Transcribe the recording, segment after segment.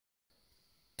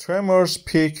Tremors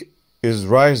peak is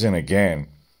rising again.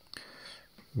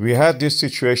 We had this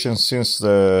situation since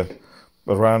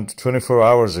around 24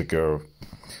 hours ago,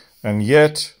 and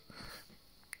yet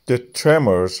the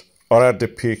tremors are at the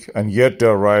peak, and yet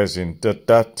they're rising.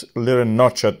 That little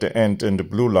notch at the end in the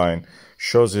blue line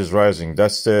shows is rising.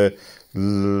 That's the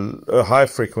high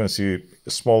frequency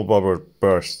small bubble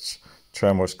bursts,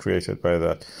 tremors created by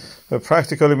that. That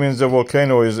practically means the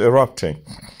volcano is erupting.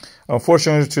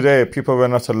 Unfortunately, today people were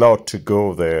not allowed to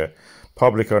go there.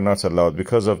 Public are not allowed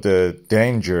because of the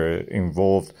danger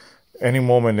involved. Any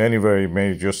moment, anywhere, it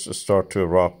may just start to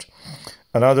erupt.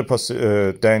 Another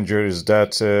danger is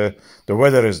that the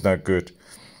weather is not good.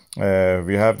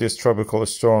 We have these tropical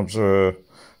storms,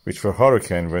 which were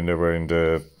hurricane when they were in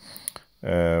the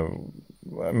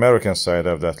American side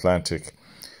of the Atlantic.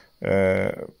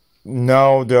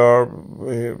 Now they are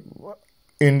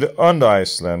on the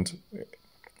Iceland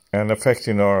and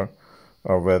affecting our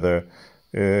weather.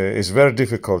 It's very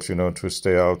difficult, to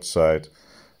stay outside,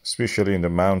 especially in the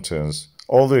mountains.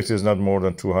 Although it is not more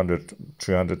than 200,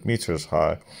 300 meters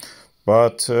high,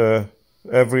 but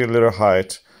every little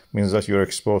height means that you're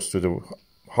exposed to the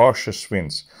harshest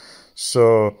winds.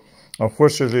 So,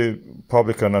 unfortunately,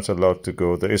 public are not allowed to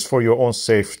go there. It's for your own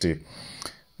safety.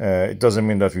 It doesn't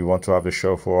mean that we want to have the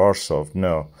show for ourselves.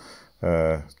 No,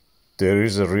 there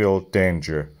is a real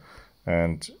danger,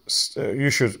 and you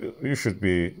should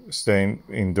be staying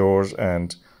indoors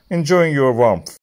and enjoying your warmth.